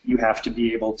is you have to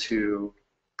be able to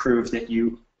prove that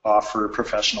you offer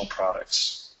professional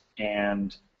products.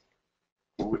 And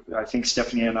I think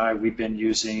Stephanie and I, we've been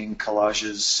using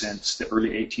collages since the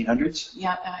early 1800s.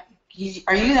 Yeah,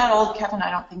 are you that old, Kevin?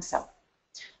 I don't think so.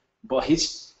 Well,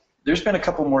 there's been a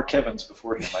couple more Kevins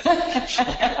before him.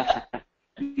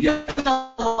 Yeah.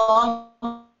 A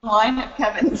long line of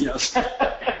Kevins. Yes.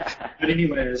 But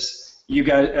anyways, you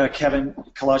guys, Kevin,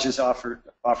 Collages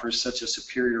offers such a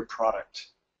superior product,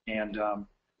 and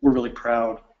we're really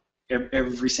proud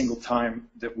every single time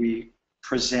that we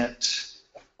present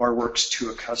our works to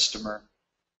a customer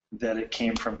that it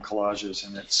came from Collages,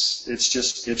 and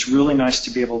it's really nice to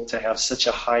be able to have such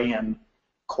a high-end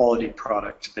quality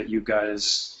product that you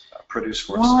guys produce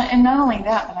for us. Well, and not only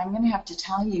that, but I'm going to have to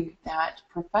tell you that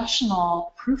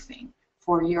professional proofing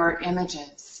for your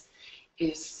images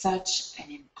is such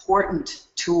an important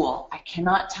tool. I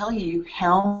cannot tell you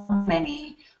how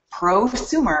many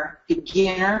prosumer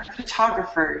beginner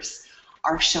photographers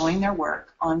are showing their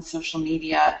work on social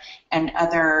media and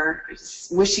other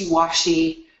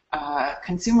wishy-washy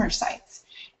consumer sites.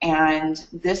 And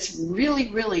this really,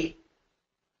 really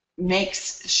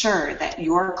makes sure that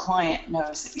your client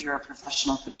knows that you're a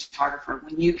professional photographer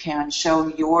when you can show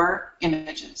your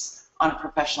images on a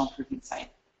professional proofing site.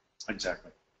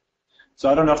 Exactly. So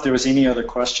I don't know if there was any other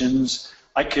questions.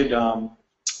 I could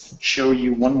show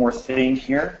you one more thing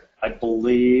here. I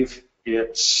believe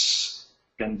it's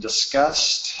been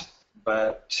discussed,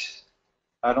 but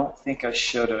I don't think I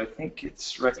showed it. I think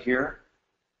it's right here.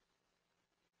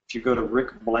 If you go to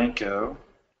Rick Blanco,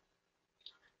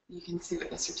 you can see what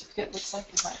the certificate looks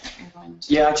like. Is that what you're going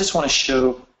to? Yeah, I just want to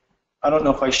show, I don't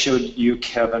know if I showed you,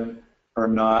 Kevin, or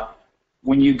not.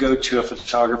 When you go to a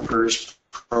photographer's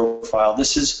profile,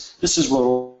 this is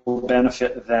what will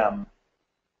benefit them.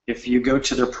 If you go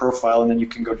to their profile, and then you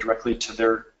can go directly to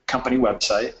their company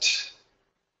website,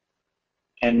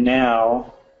 and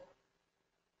now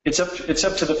it's up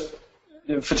to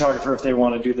the photographer if they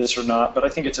want to do this or not, but I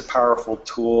think it's a powerful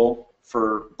tool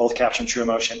for both Capturing True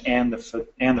Emotion and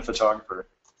the photographer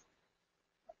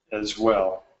as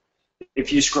well.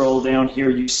 If you scroll down here,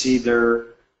 you see their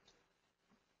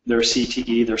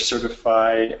CTE, their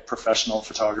Certified Professional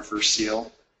Photographer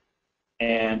seal,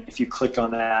 and if you click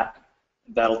on that,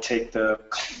 that'll take the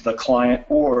client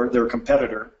or their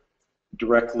competitor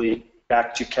directly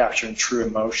back to Capturing True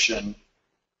Emotion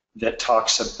that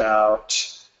talks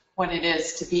about what it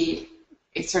is to be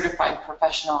a certified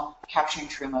professional Capturing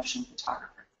True Emotion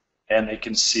photographer. And they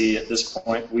can see at this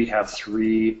point we have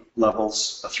 3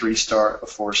 levels, a 3-star, a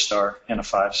 4-star, and a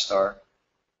 5-star.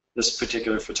 This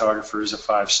particular photographer is a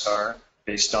 5-star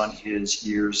based on his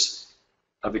years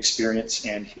of experience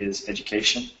and his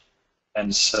education.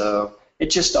 And so it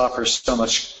just offers so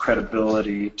much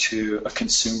credibility to a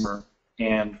consumer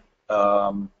and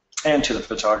to the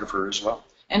photographer as well.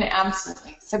 And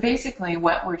absolutely. So basically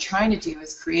what we're trying to do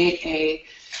is create a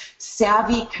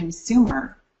savvy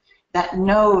consumer that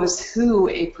knows who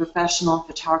a professional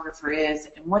photographer is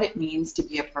and what it means to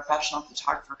be a professional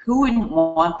photographer. Who wouldn't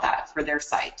want that for their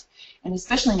site? And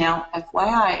especially now,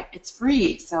 FYI, it's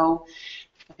free. So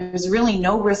there's really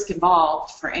no risk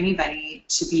involved for anybody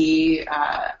to be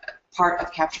part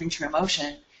of Capturing True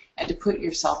Emotion and to put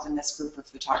yourself in this group of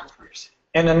photographers.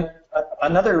 And then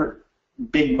another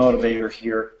big motivator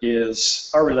here is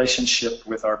our relationship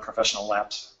with our professional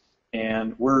labs.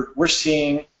 And we're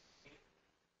seeing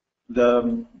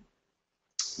the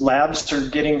labs are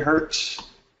getting hurt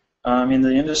in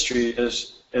the industry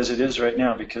as it is right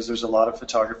now, because there's a lot of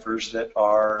photographers that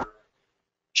are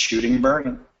shooting and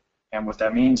burning. And what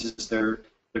that means is they're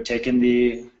taking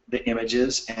the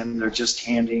images and they're just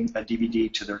handing a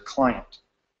DVD to their client.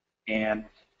 And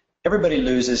everybody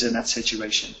loses in that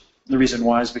situation. The reason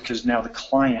why is because now the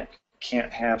client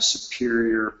can't have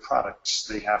superior products.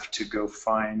 They have to go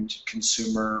find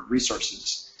consumer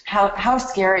resources. How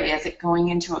scary is it going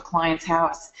into a client's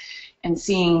house and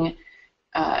seeing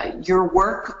your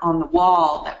work on the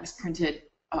wall that was printed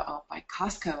by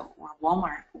Costco or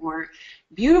Walmart, or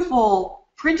beautiful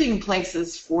printing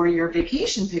places for your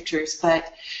vacation pictures,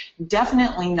 but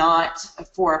definitely not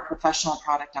for a professional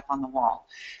product up on the wall.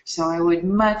 So I would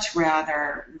much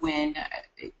rather, when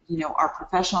our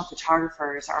professional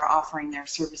photographers are offering their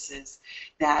services,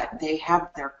 that they have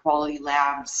their quality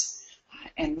labs,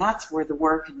 and that's where the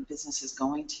work and the business is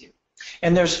going to.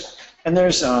 And there's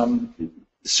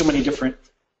so many different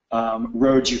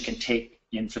roads you can take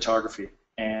in photography.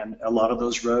 And a lot of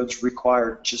those roads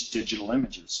require just digital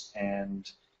images. And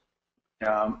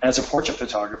as a portrait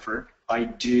photographer, I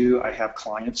have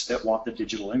clients that want the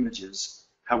digital images.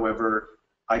 However,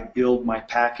 I build my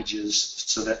packages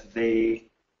so that they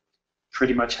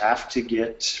pretty much have to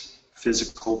get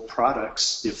physical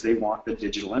products if they want the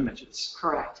digital images.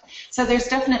 Correct. So there's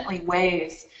definitely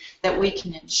ways that we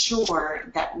can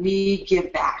ensure that we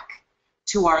give back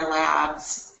to our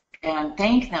labs and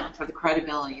thank them for the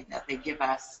credibility that they give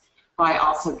us by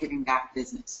also giving back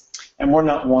business. And we're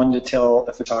not one to tell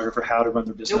a photographer how to run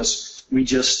their business. Nope.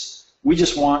 We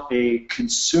just want a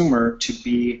consumer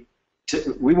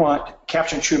we want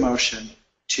Capture True Motion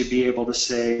to be able to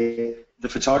say the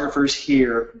photographers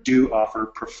here do offer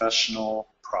professional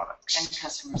products. And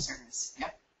customer service,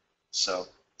 yep. So.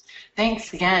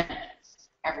 Thanks again,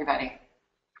 everybody.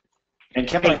 And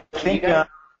Kevin, I think...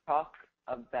 talk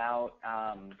about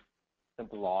the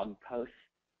blog post?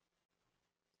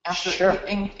 Absolutely. Sure.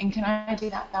 And can I do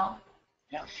that, Val?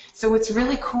 Yeah. So what's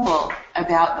really cool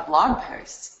about the blog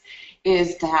posts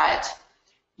is that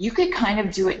you could kind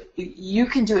of do it, you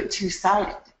can do it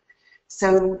two-sided.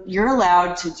 So you're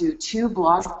allowed to do 2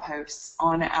 blog posts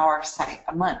on our site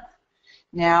a month.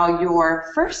 Now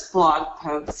your first blog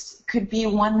post could be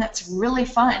one that's really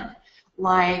fun,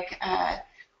 like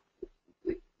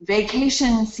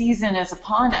vacation season is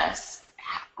upon us,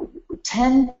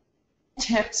 10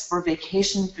 tips for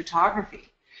vacation photography.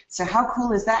 So how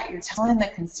cool is that? You're telling the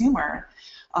consumer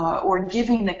or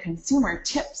giving the consumer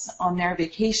tips on their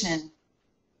vacation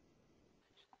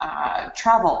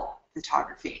travel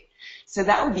photography. So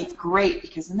that would be great,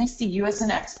 because then they see you as an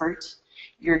expert,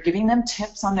 you're giving them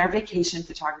tips on their vacation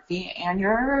photography, and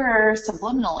you're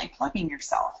subliminally plugging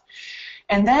yourself.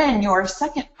 And then your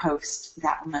second post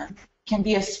that month can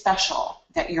be a special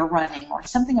that you're running or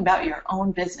something about your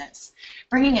own business,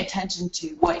 bringing attention to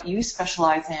what you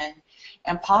specialize in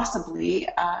and possibly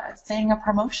saying a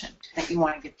promotion that you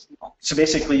want to give to people. So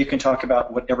basically you can talk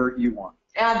about whatever you want.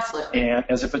 Absolutely. And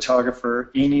as a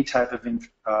photographer, any type of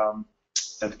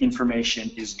information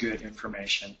is good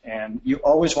information. And you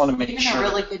always want to make sure... Even a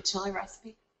really good chili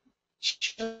recipe?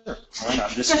 Sure. Why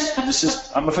not?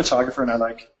 I'm a photographer and I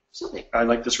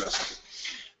like this recipe.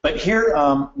 But here,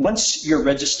 once you're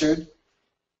registered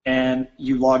and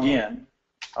you log in,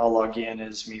 I'll log in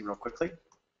as me real quickly,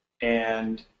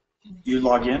 and you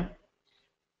log in.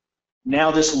 Now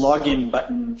this login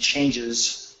button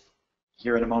changes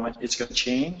here in a moment. It's going to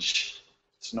change.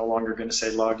 It's no longer going to say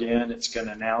login. It's going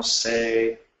to now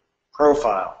say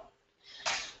profile.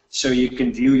 So you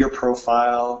can view your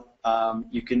profile.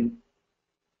 You can,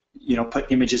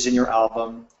 put images in your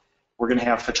album. We're going to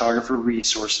have photographer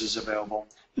resources available.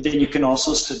 But then you can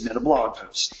also submit a blog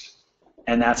post.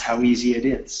 And that's how easy it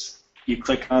is. You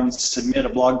click on submit a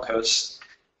blog post,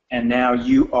 and now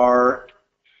you are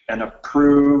an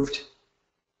approved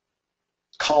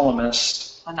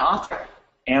columnist an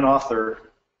author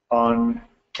on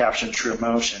Capture True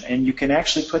Motion. And you can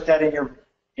actually put that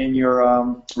in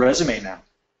your resume now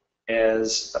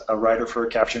as a writer for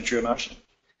Capture True Motion.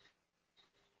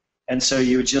 And so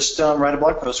you would just write a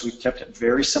blog post. We've kept it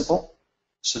very simple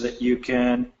so that you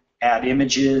can add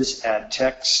images, add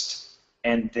text,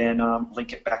 and then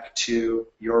link it back to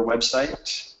your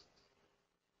website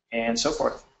and so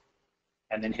forth,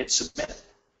 and then hit submit.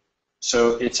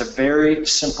 So it's a very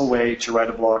simple way to write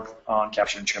a blog on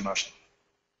Capture True Motion.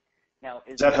 Now,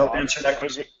 does that help answer that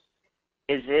question?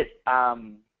 Is it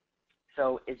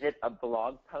So is it a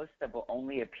blog post that will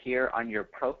only appear on your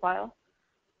profile,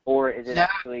 or is it No.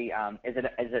 actually is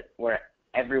it where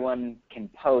everyone can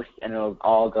post and it'll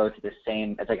all go to the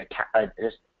same? It's like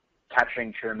just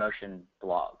capturing true emotion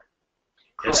blog.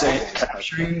 It's a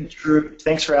capturing true.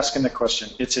 Thanks for asking the question.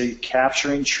 It's a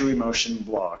capturing true emotion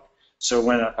blog. So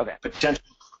when a potential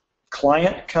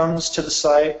client comes to the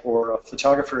site or a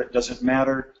photographer, it doesn't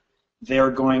matter.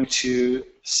 They're going to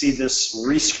see this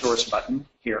resource button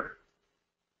here.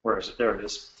 Where is it? There it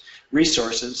is.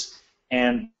 Resources,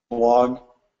 and blog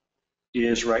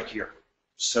is right here.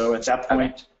 So at that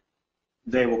point,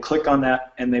 they will click on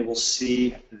that and they will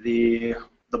see the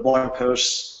blog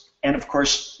posts. And of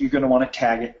course, you're going to want to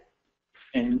tag it.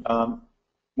 And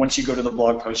once you go to the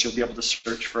blog post, you'll be able to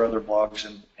search for other blogs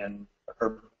and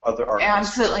or other articles.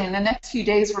 Absolutely. In the next few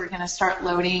days, we're going to start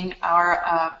loading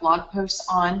our blog posts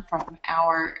on from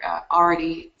our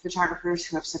already photographers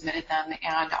who have submitted them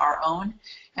and our own.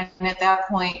 And at that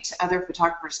point, other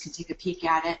photographers can take a peek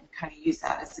at it and kind of use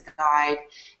that as a guide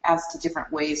as to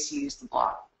different ways to use the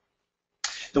blog.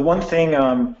 The one thing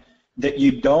that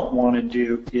you don't want to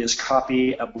do is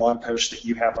copy a blog post that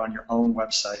you have on your own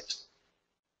website.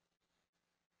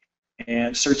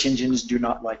 And search engines do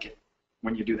not like it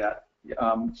when you do that.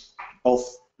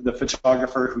 Both the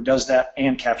photographer who does that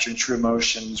and Capturing True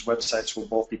Emotions websites will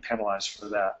both be penalized for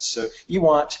that. So you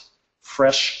want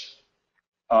fresh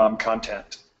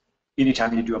content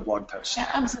anytime you do a blog post.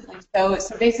 Yeah, absolutely. So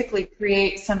basically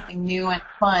create something new and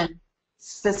fun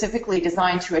specifically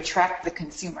designed to attract the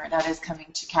consumer that is coming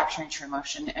to Capturing True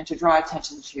Emotion and to draw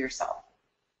attention to yourself.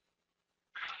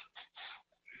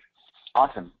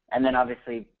 Awesome. And then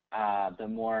obviously the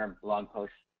more blog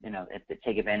posts, if they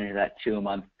take advantage of that 2 a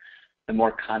month, the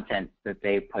more content that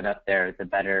they put up there, the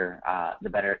better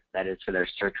that is for their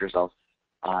search results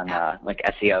on like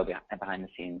SEO behind the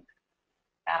scenes.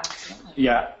 Absolutely.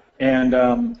 Yeah, and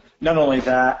not only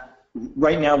that,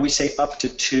 right now we say up to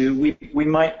 2. We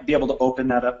might be able to open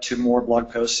that up to more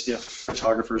blog posts if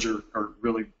photographers are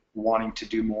really wanting to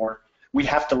do more. We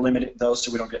have to limit it though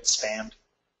so we don't get spammed.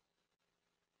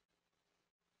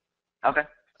 Okay,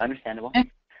 understandable.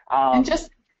 And just,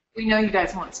 we know you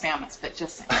guys won't spam us, but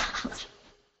just saying.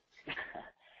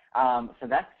 So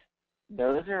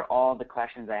those are all the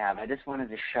questions I have. I just wanted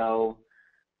to show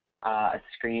a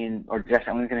screen, or just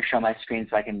I'm going to show my screen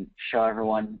so I can show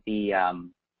everyone the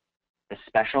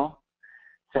special.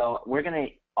 So we're going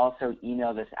to also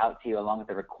email this out to you along with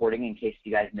the recording in case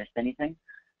you guys missed anything.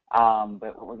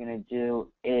 But what we're going to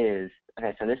do is,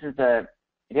 okay, so this is if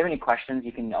you have any questions,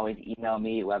 you can always email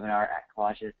me,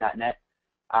 webinar@collages.net.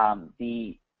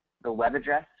 The web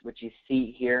address, which you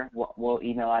see here, we'll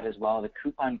email out as well. The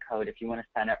coupon code, if you want to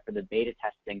sign up for the beta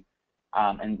testing.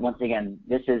 And once again,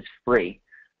 this is free.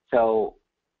 So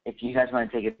if you guys want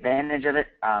to take advantage of it,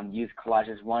 use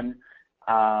Collages 1.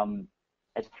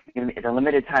 It's a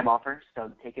limited time offer, so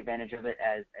take advantage of it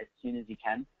as soon as you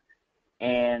can.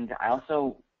 And I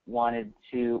also wanted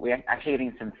to, we're actually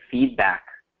getting some feedback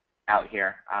out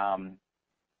here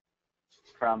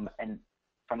from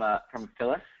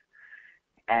Phyllis,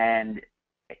 and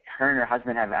her and her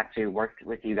husband have actually worked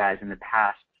with you guys in the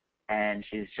past, and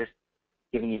she's just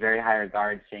giving you very high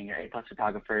regards, saying you're A+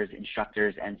 photographers,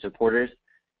 instructors, and supporters,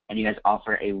 and you guys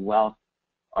offer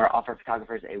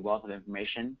photographers a wealth of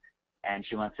information, and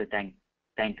she wants to thank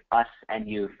us and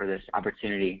you for this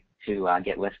opportunity to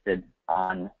get listed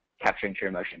on Capturing True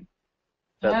Emotion.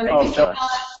 So thank you, Phyllis.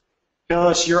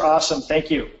 Phyllis, you're awesome.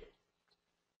 Thank you.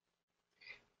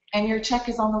 And your check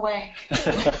is on the way.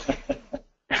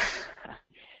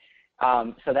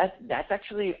 So that's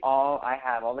actually all I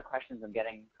have. All the questions I'm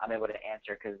able to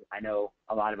answer because I know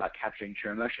a lot about Capturing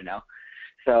True Emotion now.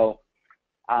 So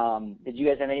did you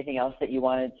guys have anything else that you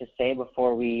wanted to say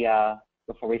before we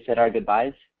said our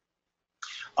goodbyes?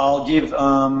 I'll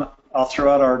throw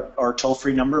out our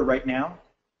toll-free number right now.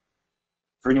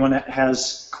 For anyone that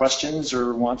has questions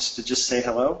or wants to just say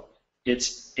hello,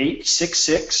 it's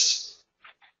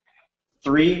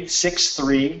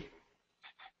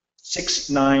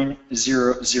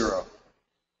 866-363-6900.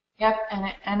 Yep,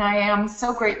 and I am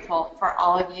so grateful for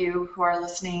all of you who are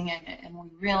listening, and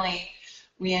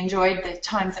we enjoyed the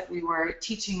times that we were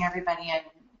teaching everybody, and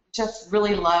just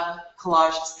really love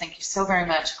Collages. Thank you so very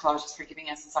much, Collages, for giving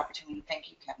us this opportunity.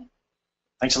 Thank you, Kevin.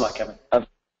 Thanks a lot, Kevin. Of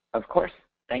course.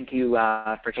 Thank you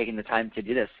for taking the time to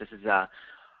do this. This is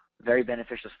very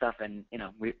beneficial stuff, and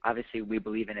we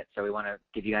believe in it, so we want to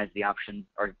give you guys the option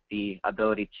or the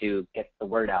ability to get the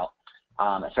word out,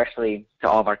 especially to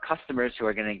all of our customers who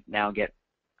are going to now get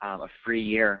a free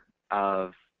year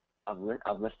of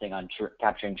listing on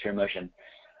Capturing True Emotion.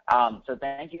 So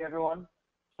thank you, everyone,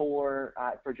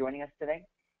 for joining us today.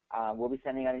 We'll be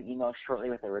sending out an email shortly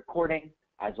with a recording,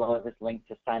 as well as this link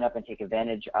to sign up and take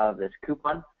advantage of this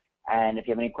coupon. And if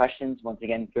you have any questions, once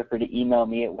again, feel free to email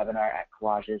me at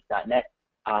webinar@collages.net.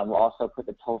 We'll also put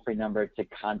the toll-free number to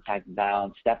contact Val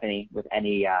and Stephanie with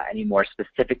any more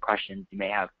specific questions you may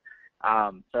have.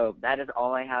 So that is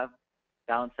all I have.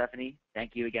 Val and Stephanie,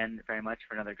 thank you again very much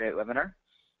for another great webinar.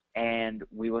 And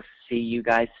we will see you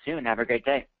guys soon. Have a great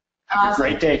day. Have a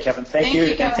great day, Kevin. Thank you,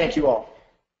 Kevin. and thank you all.